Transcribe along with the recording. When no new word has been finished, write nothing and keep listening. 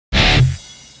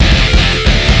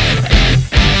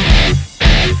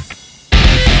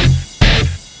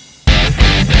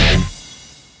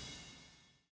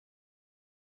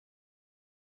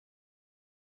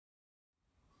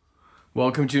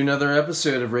Welcome to another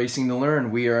episode of Racing to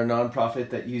Learn. We are a nonprofit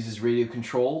that uses radio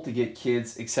control to get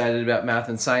kids excited about math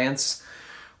and science.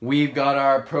 We've got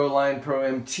our ProLine Pro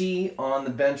MT on the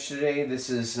bench today. This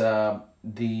is the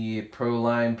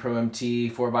ProLine Pro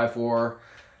MT 4x4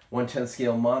 1/10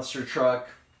 scale monster truck.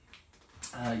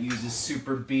 Uses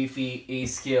super beefy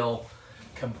A-scale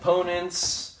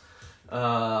components.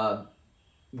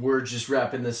 We're just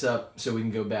wrapping this up so we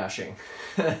can go bashing.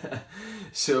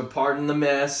 So pardon the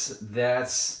mess.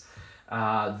 That's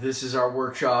this is our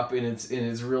workshop in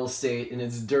its real state, in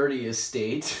its dirtiest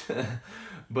state.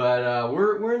 But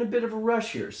we're in a bit of a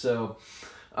rush here. So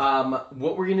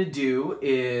what we're gonna do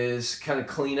is kind of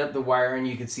clean up the wiring.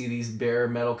 You can see these bare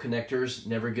metal connectors.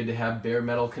 Never good to have bare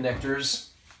metal connectors.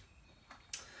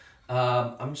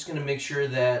 I'm just gonna make sure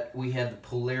that we have the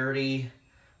polarity,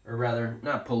 or rather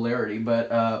not polarity,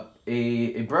 but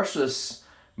a brushless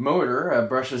motor, a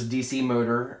brushless DC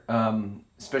motor,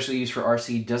 especially used for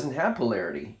RC, doesn't have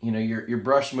polarity. You know, your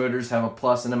brush motors have a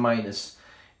plus and a minus,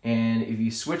 and if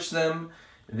you switch them,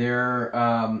 the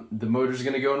motor's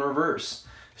going to go in reverse.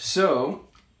 So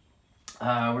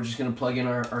we're just going to plug in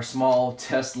our small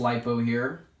test LiPo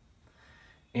here,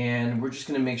 and we're just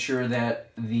going to make sure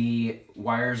that the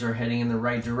wires are heading in the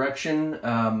right direction,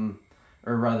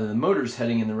 or rather the motor's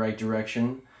heading in the right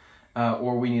direction,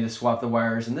 or we need to swap the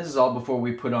wires. And this is all before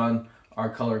we put on our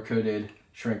color-coded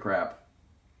shrink wrap,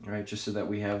 all right, just so that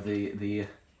we have the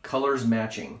colors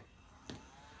matching.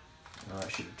 I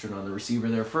should have turned on the receiver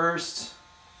there first.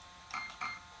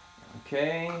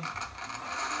 Okay,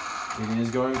 it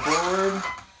is going forward,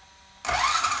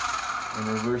 and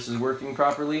reverse is working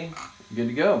properly. Good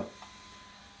to go.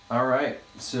 All right,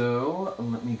 so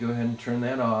let me go ahead and turn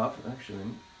that off. Actually,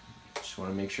 just want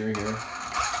to make sure here.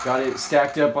 Got it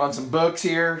stacked up on some books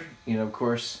here. You know, of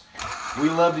course, we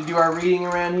love to do our reading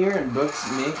around here, and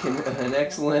books make an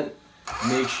excellent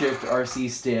makeshift RC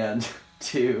stand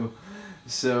too.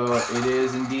 So it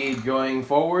is indeed going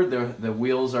forward. The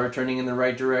wheels are turning in the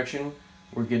right direction.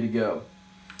 We're good to go.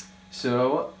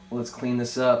 So let's clean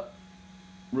this up.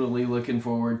 Really looking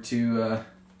forward to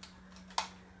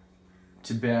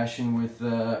bashing with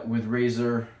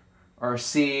Razor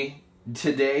RC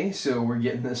today. So we're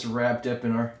getting this wrapped up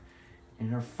in our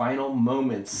final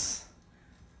moments.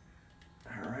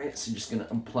 All right, so just gonna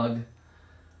unplug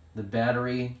the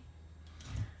battery.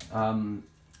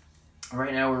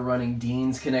 Right now we're running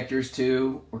Dean's connectors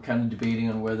too. We're kind of debating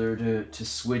on whether to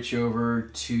switch over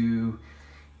to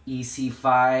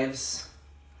EC5s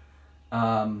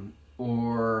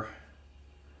or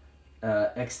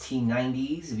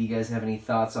XT90s. If you guys have any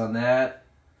thoughts on that.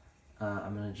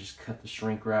 I'm gonna just cut the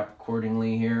shrink wrap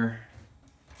accordingly here.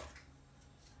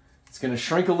 It's gonna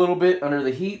shrink a little bit under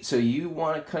the heat, so you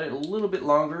want to cut it a little bit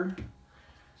longer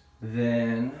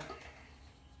than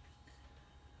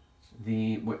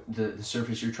the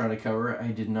surface you're trying to cover. I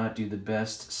did not do the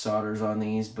best solders on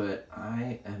these, but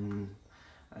I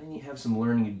have some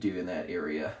learning to do in that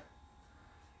area.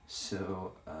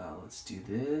 So let's do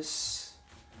this.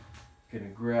 Gonna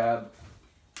grab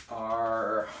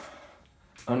our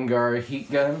Ungar heat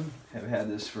gun. I've had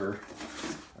this for,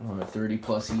 I don't know, 30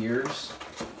 plus years.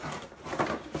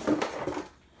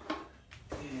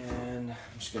 And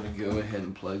I'm just gonna go ahead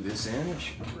and plug this in. I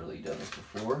should have really done this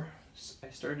before I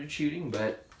started shooting,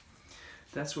 but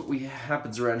that's what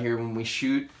happens around here when we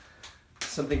shoot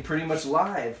something pretty much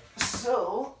live.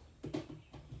 So let's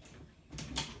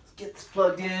get this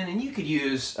plugged in, and you could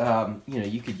use,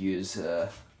 you could use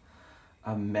a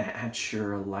match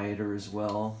or a lighter as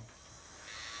well.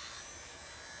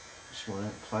 Just want to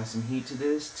apply some heat to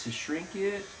this to shrink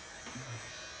it.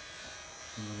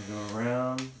 I'm going to go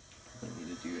around. I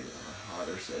need to do it on a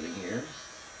hotter setting here.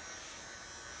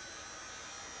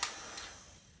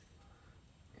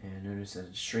 And notice that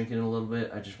it's shrinking a little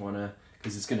bit. I just want to,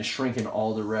 because it's going to shrink in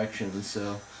all directions,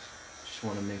 so just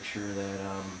want to make sure that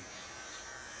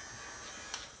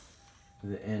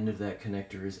the end of that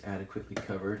connector is adequately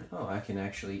covered. Oh, I can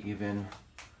actually even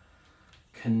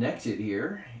connect it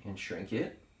here and shrink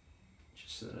it,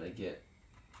 just so that I get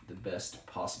the best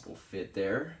possible fit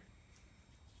there.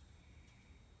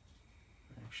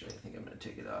 Actually, I think I'm going to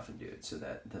take it off and do it so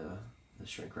that the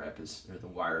shrink wrap is, or the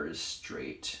wire is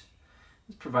straight.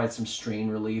 This provides some strain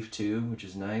relief too, which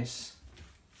is nice.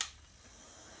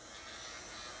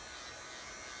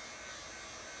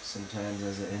 Sometimes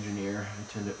as an engineer,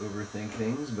 I tend to overthink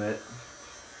things, but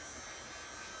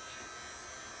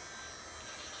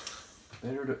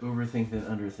better to overthink than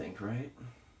underthink, right?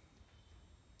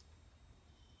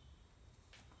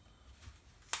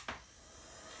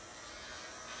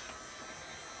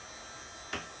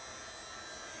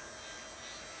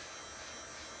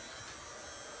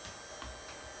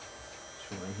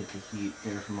 Really hit the heat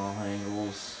there from all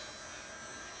angles.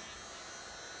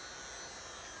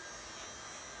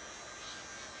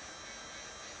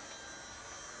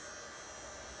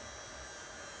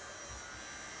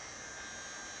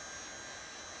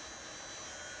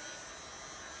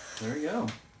 There we go.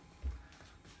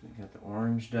 We got the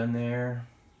orange done there.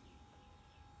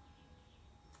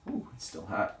 Ooh, it's still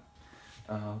hot.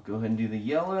 I'll go ahead and do the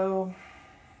yellow.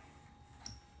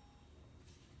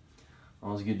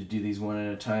 Always good to do these one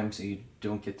at a time so you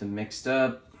don't get them mixed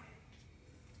up.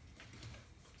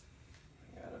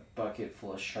 Got a bucket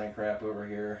full of shrink wrap over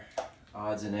here,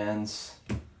 odds and ends.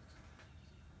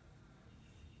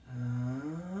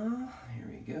 Here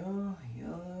we go,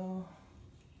 yellow.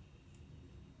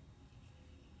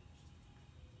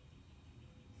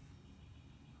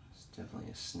 It's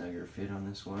definitely a snugger fit on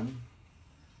this one,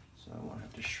 so I won't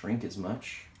have to shrink as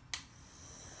much.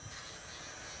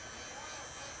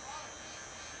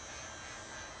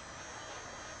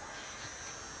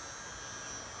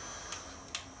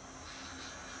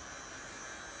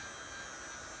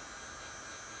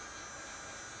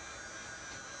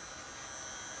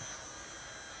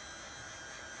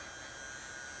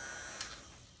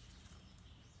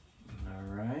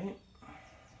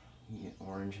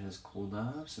 Orange has cooled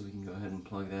off, so we can go ahead and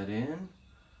plug that in.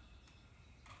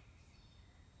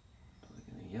 Plug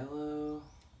in the yellow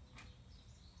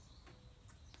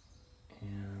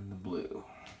and the blue.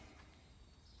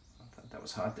 I thought that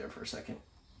was hot there for a second.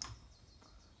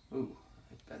 Ooh,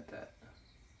 I bent that.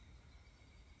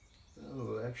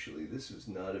 Oh, actually, this was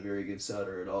not a very good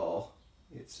solder at all.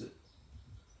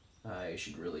 I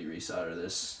should really resolder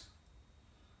this.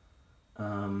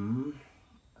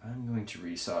 I'm going to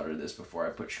resolder this before I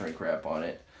put shrink wrap on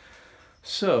it.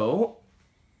 So,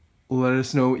 let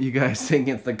us know what you guys think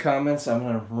in the comments. I'm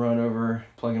going to run over,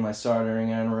 plug in my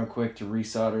soldering iron real quick to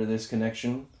resolder this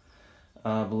connection.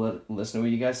 But let us know what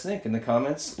you guys think in the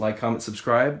comments. Like, comment,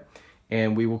 subscribe,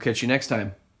 and we will catch you next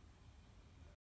time.